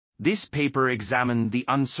This paper examined the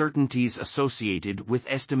uncertainties associated with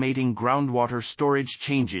estimating groundwater storage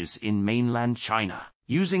changes in mainland China,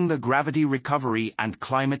 using the Gravity Recovery and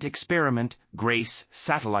Climate Experiment (GRACE)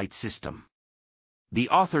 satellite system. The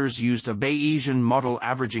authors used a Bayesian model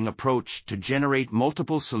averaging approach to generate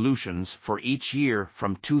multiple solutions for each year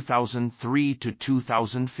from 2003 to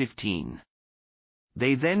 2015.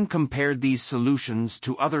 They then compared these solutions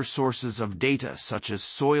to other sources of data such as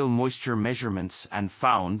soil moisture measurements and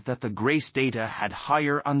found that the GRACE data had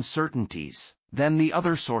higher uncertainties than the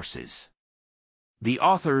other sources. The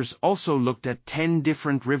authors also looked at 10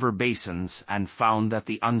 different river basins and found that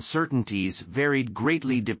the uncertainties varied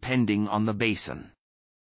greatly depending on the basin.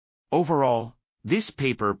 Overall, this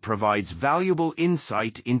paper provides valuable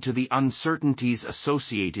insight into the uncertainties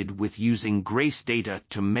associated with using GRACE data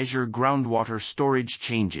to measure groundwater storage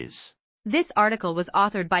changes. This article was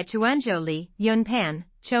authored by Quanzhou Li, Yunpan,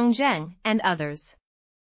 Chong Zhang, and others.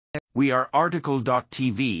 We are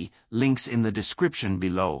RTCLTV, links in the description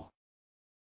below.